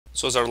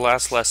So as our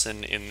last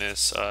lesson in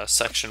this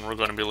section, we're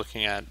going to be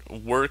looking at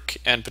work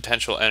and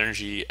potential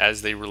energy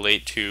as they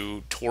relate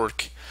to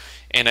torque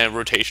in a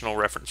rotational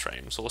reference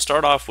frame. So we'll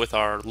start off with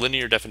our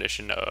linear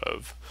definition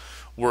of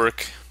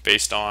work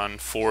based on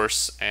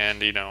force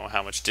and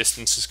how much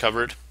distance is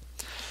covered,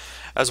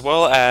 as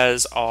well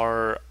as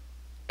our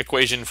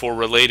equation for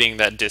relating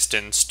that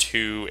distance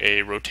to a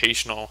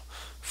rotational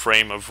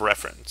frame of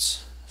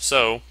reference.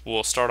 So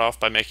we'll start off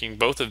by making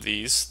both of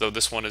these, though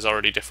this one is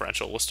already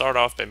differential. We'll start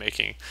off by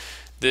making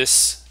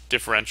this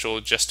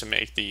differential just to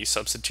make the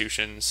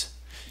substitutions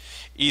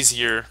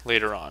easier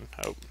later on.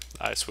 Oh,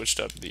 I switched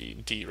up the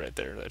d right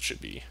there. That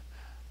should be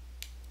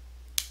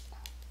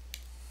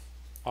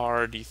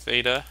r d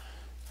theta.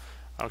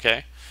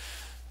 Okay,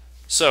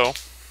 so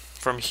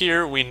from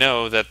here we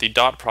know that the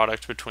dot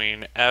product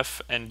between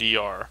f and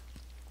dr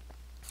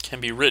can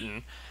be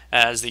written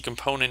as the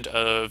component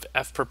of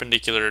f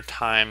perpendicular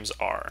times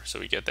r. So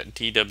we get that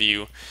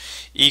dw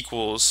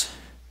equals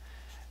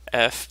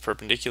f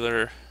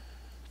perpendicular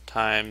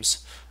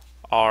times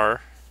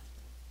r,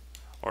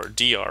 or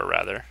dr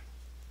rather.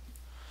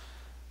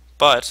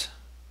 But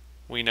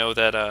we know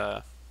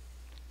that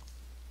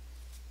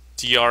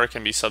dr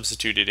can be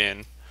substituted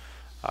in.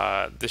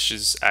 This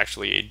is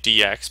actually a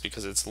dx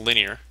because it's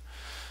linear.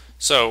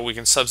 So we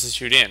can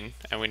substitute in,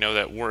 and we know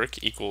that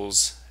work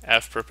equals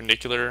f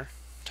perpendicular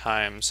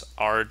times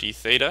r d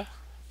theta.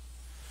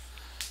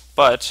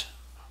 But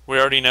we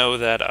already know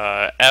that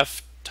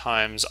f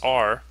times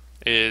r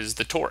is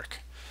the torque.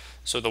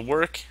 So the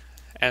work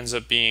ends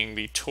up being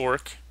the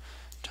torque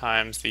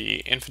times the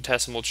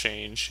infinitesimal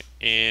change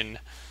in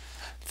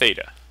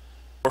theta.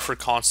 Or for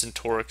constant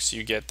torques,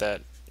 you get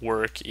that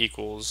work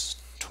equals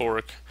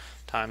torque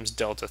times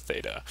delta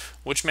theta,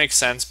 which makes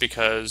sense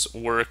because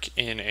work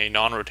in a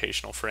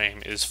non-rotational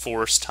frame is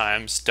force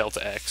times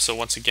delta x. So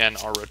once again,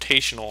 our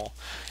rotational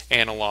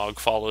analog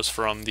follows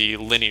from the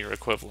linear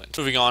equivalent.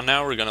 Moving on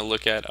now, we're going to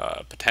look at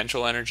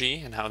potential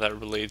energy and how that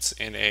relates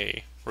in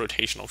a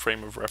rotational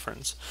frame of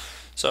reference.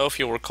 So if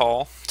you'll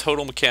recall,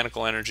 total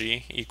mechanical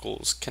energy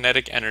equals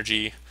kinetic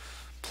energy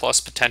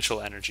plus potential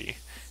energy.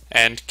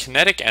 And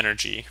kinetic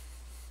energy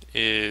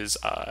is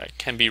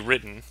can be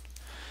written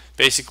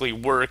basically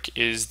work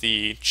is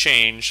the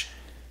change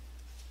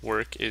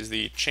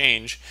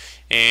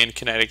in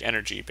kinetic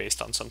energy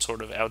based on some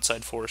sort of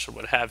outside force or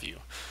what have you.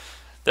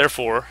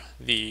 Therefore,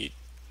 the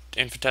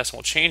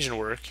infinitesimal change in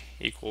work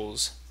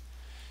equals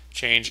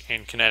change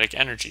in kinetic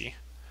energy,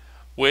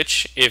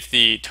 which, if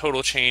the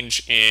total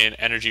change in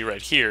energy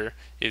right here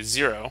is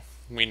 0,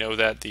 we know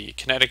that the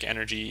kinetic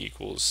energy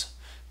equals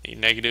the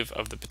negative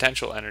of the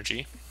potential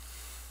energy.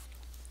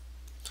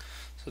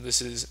 So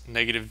this is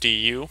negative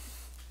du.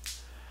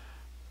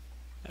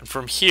 And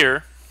from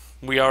here,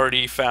 we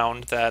already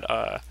found that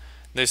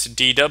this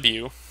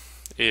dw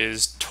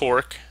is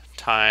torque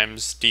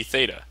times d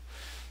theta.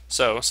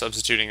 So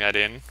substituting that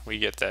in, we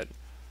get that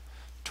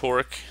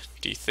torque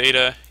d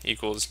theta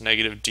equals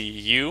negative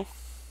du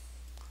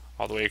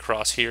all the way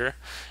across here.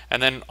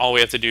 And then all we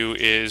have to do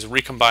is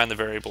recombine the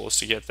variables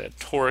to get that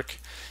torque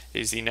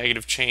is the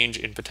negative change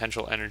in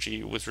potential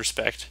energy with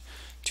respect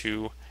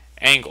to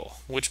angle,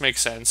 which makes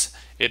sense.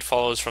 It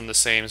follows from the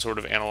same sort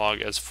of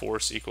analog as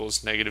force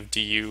equals negative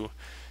du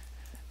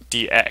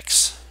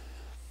dx.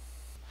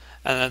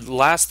 And then the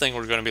last thing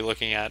we're going to be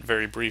looking at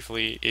very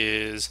briefly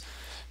is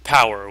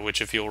power, which,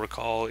 if you'll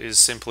recall, is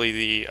simply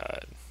the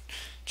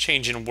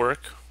change in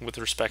work with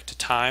respect to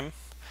time.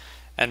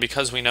 And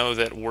because we know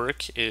that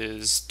work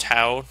is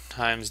tau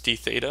times d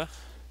theta,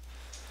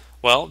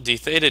 well, d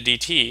theta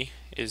dt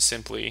is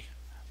simply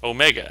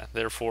omega.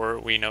 Therefore,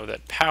 we know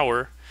that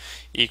power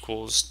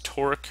equals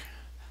torque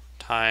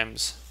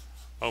times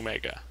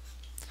omega.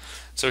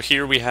 So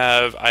here I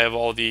have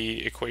all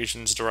the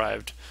equations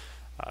derived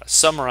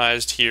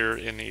summarized here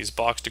in these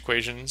boxed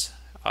equations.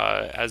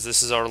 As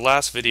this is our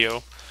last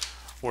video,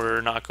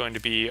 we're not going to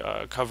be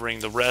covering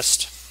the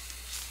rest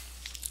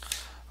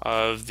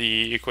of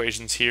the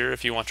equations here.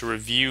 If you want to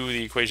review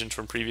the equations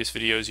from previous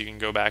videos, you can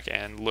go back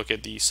and look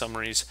at the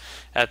summaries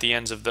at the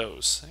ends of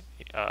those.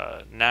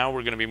 Now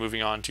we're going to be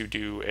moving on to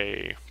do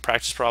a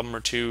practice problem or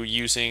two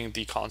using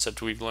the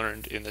concept we've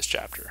learned in this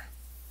chapter.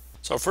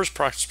 So our first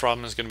practice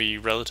problem is going to be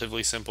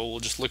relatively simple. We'll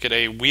just look at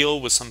a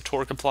wheel with some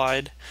torque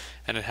applied,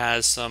 and it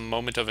has some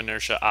moment of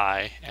inertia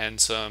I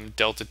and some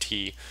delta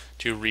t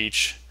to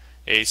reach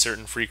a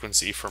certain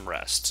frequency from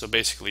rest. So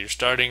basically you're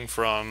starting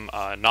from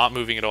not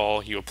moving at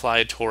all, you apply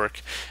a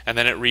torque, and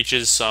then it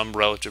reaches some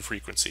relative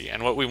frequency.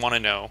 And what we want to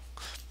know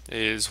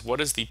is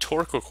what is the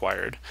torque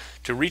required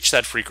to reach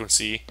that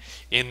frequency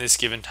in this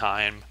given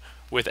time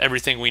with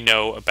everything we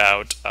know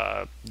about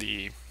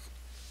the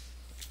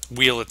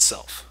wheel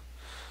itself.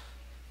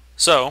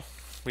 So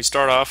we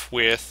start off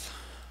with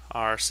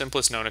our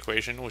simplest known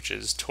equation, which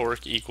is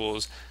torque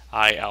equals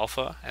I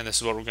alpha, and this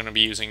is what we're going to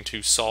be using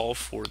to solve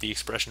for the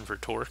expression for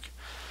torque.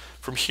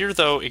 From here,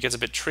 though, it gets a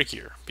bit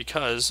trickier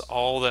because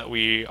all that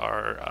we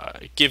are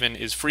given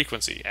is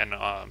frequency, and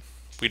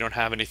we don't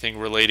have anything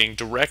relating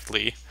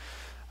directly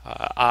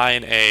I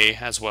and A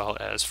as well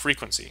as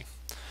frequency.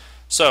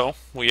 So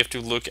we have to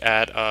look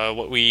at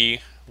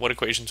what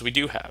equations we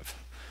do have.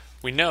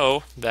 We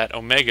know that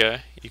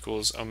omega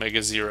equals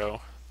omega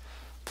 0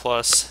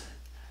 plus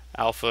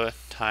alpha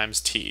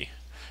times t.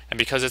 And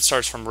because it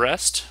starts from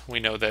rest, we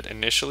know that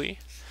initially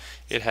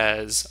it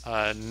has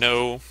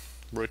no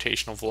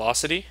rotational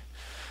velocity.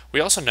 We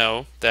also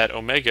know that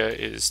omega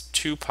is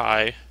 2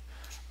 pi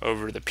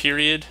over the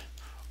period,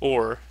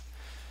 or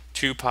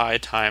 2 pi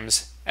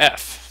times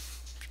f,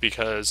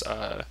 because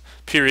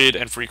period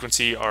and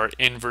frequency are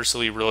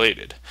inversely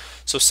related.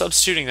 So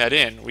substituting that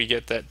in, we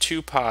get that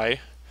 2 pi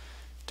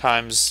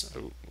times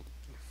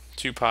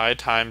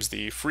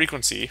the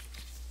frequency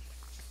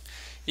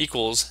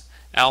equals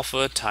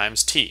alpha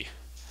times t.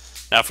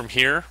 Now from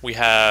here we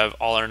have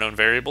all our known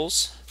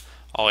variables.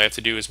 All we have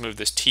to do is move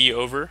this t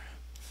over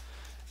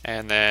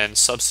and then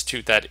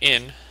substitute that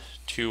in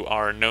to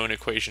our known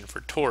equation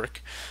for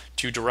torque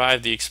to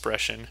derive the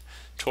expression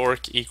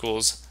torque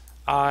equals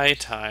I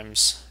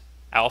times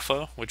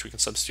alpha, which we can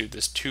substitute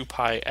this 2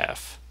 pi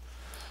f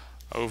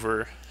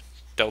over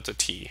delta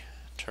t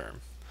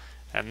term.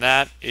 And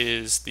that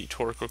is the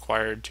torque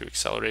required to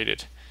accelerate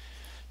it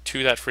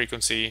to that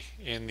frequency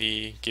in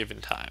the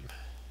given time.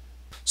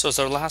 So as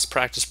our last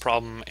practice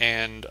problem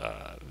and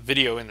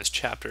video in this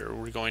chapter,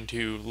 we're going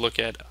to look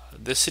at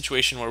this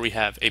situation where we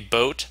have a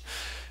boat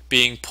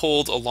being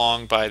pulled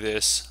along by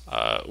this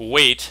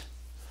weight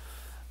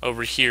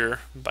over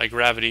here by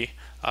gravity,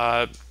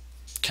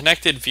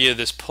 connected via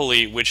this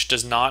pulley, which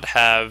is not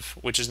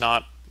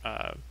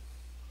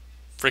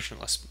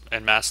frictionless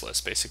and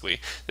massless.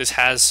 Basically, this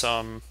has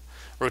some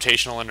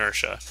rotational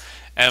inertia,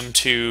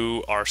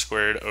 m2 r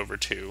squared over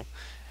 2,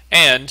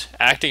 and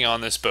acting on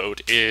this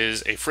boat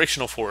is a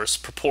frictional force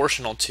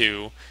proportional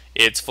to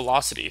its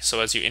velocity. So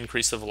as you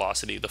increase the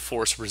velocity, the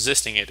force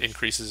resisting it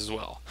increases as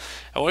well.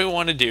 And what we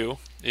want to do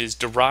is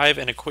derive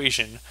an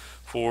equation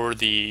for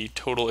the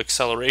total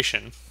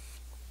acceleration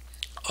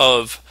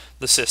of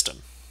the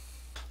system.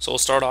 So we'll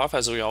start off,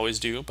 as we always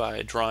do,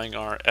 by drawing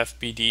our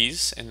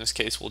FBDs. In this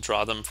case, we'll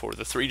draw them for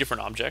the 3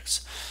 different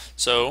objects.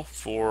 So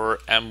for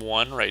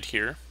M1 right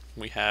here,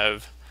 we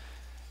have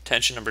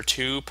tension number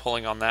 2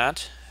 pulling on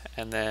that,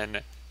 and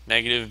then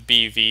negative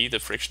BV, the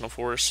frictional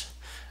force,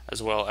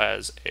 as well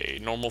as a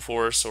normal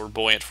force or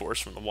buoyant force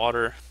from the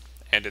water,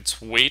 and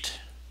its weight.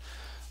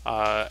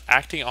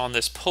 Acting on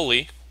this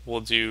pulley,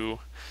 we'll do,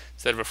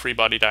 instead of a free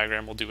body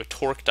diagram, we'll do a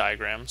torque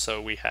diagram.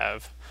 So we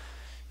have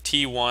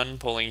T1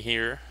 pulling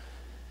here,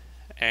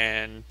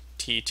 and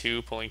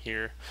T2 pulling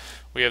here.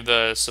 We have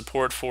the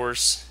support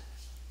force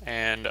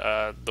and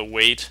the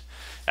weight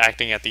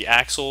acting at the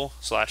axle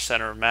 /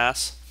 center of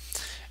mass.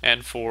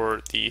 And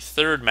for the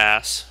third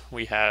mass,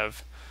 we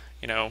have,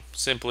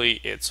 simply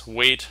its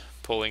weight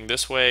pulling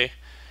this way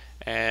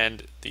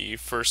and the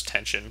first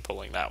tension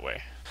pulling that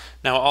way.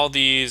 Now all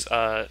these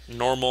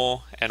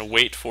normal and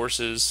weight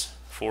forces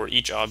for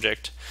each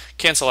object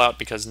cancel out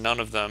because none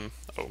of them,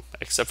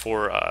 except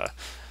for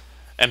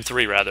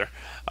M3 rather,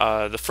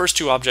 the first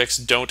 2 objects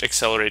don't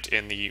accelerate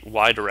in the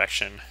y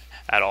direction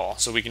at all,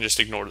 so we can just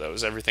ignore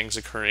those. Everything's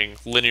occurring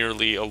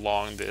linearly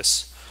along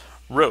this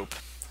rope.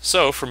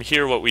 So from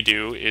here what we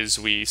do is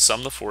we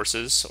sum the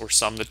forces, or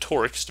sum the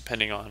torques,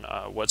 depending on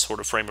what sort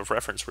of frame of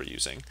reference we're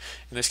using.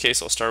 In this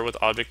case, I'll start with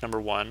object number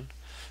 1.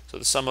 So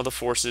the sum of the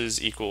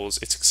forces equals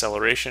its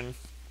acceleration.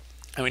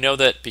 And we know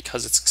that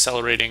because it's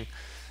accelerating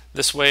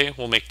this way,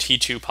 we'll make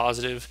T2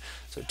 positive.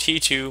 So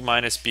T2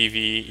 minus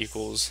BV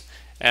equals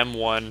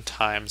M1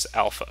 times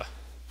alpha.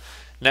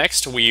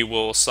 Next, we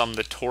will sum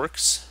the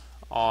torques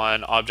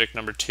on object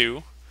number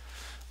 2,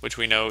 which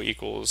we know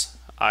equals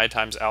I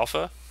times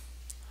alpha.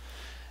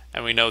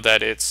 And we know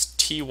that it's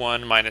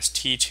T1 minus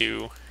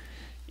T2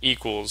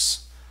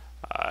 equals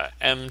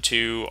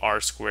M2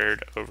 r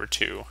squared over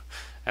 2.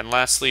 And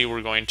lastly,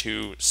 we're going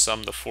to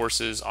sum the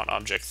forces on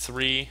object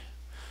 3,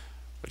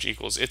 which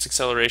equals its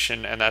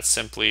acceleration, and that's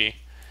simply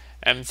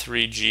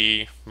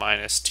M3g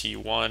minus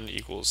T1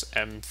 equals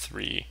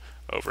M3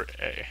 over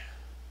A.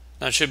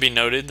 Now it should be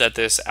noted that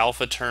this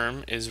alpha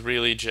term is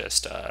really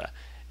just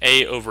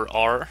A over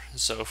R,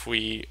 so if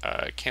we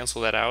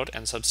cancel that out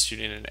and substitute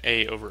in an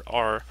A over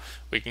R,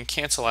 we can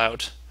cancel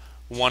out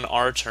one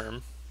R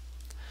term.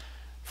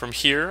 From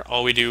here,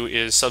 all we do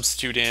is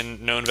substitute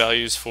in known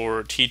values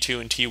for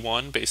T2 and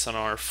T1 based on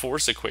our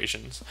force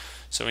equations.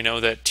 So we know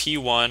that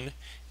T1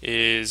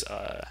 is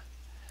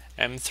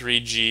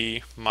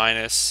M3G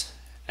minus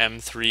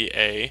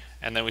M3A,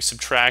 and then we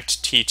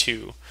subtract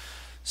T2,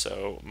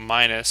 so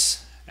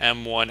minus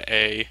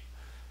M1A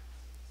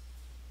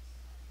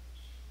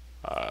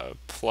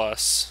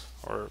plus,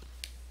 or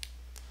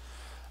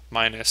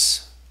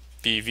minus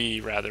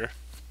BV rather,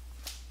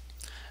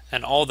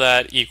 and all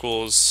that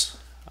equals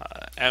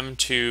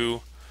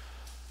M2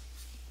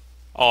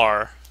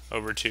 R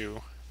over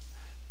 2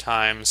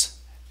 times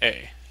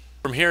A.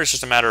 From here it's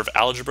just a matter of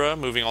algebra,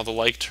 moving all the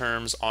like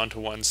terms onto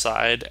one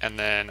side and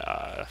then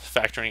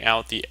factoring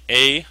out the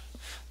A,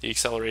 the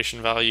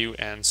acceleration value,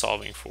 and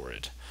solving for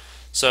it.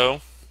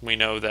 So we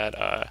know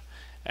that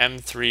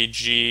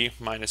M3G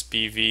minus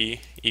BV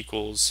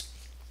equals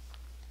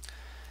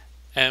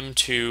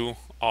m2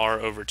 r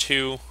over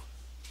 2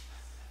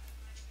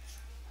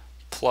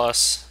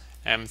 plus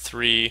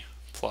m3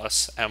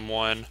 plus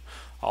m1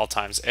 all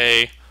times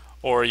a,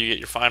 or you get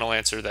your final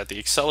answer that the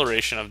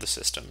acceleration of the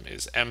system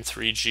is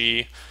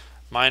m3g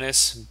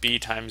minus b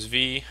times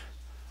v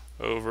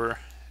over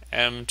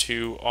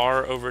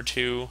m2r over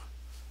 2,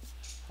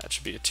 that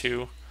should be a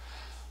 2,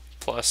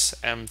 plus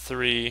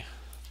m3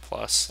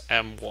 plus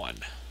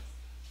m1.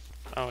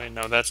 Oh wait,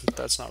 no,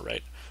 that's not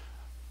right.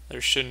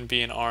 There shouldn't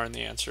be an r in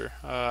the answer.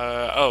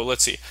 Oh,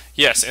 let's see.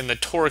 Yes, in the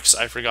torques,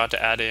 I forgot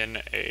to add in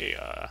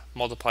a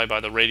multiply by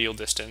the radial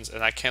distance,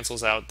 and that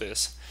cancels out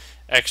this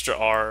extra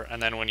r,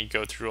 and then when you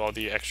go through all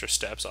the extra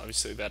steps,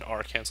 obviously that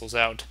r cancels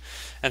out.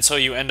 And so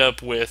you end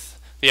up with,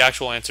 the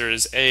actual answer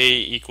is a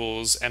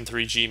equals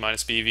m3g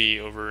minus bv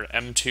over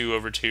m2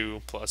 over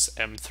 2 plus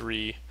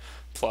m3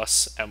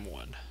 plus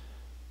m1.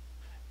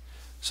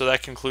 So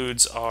that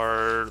concludes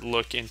our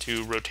look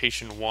into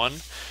rotation 1.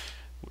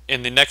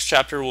 In the next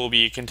chapter, we'll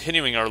be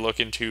continuing our look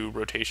into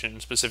rotation,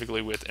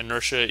 specifically with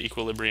inertia,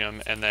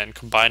 equilibrium, and then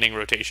combining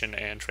rotation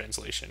and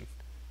translation.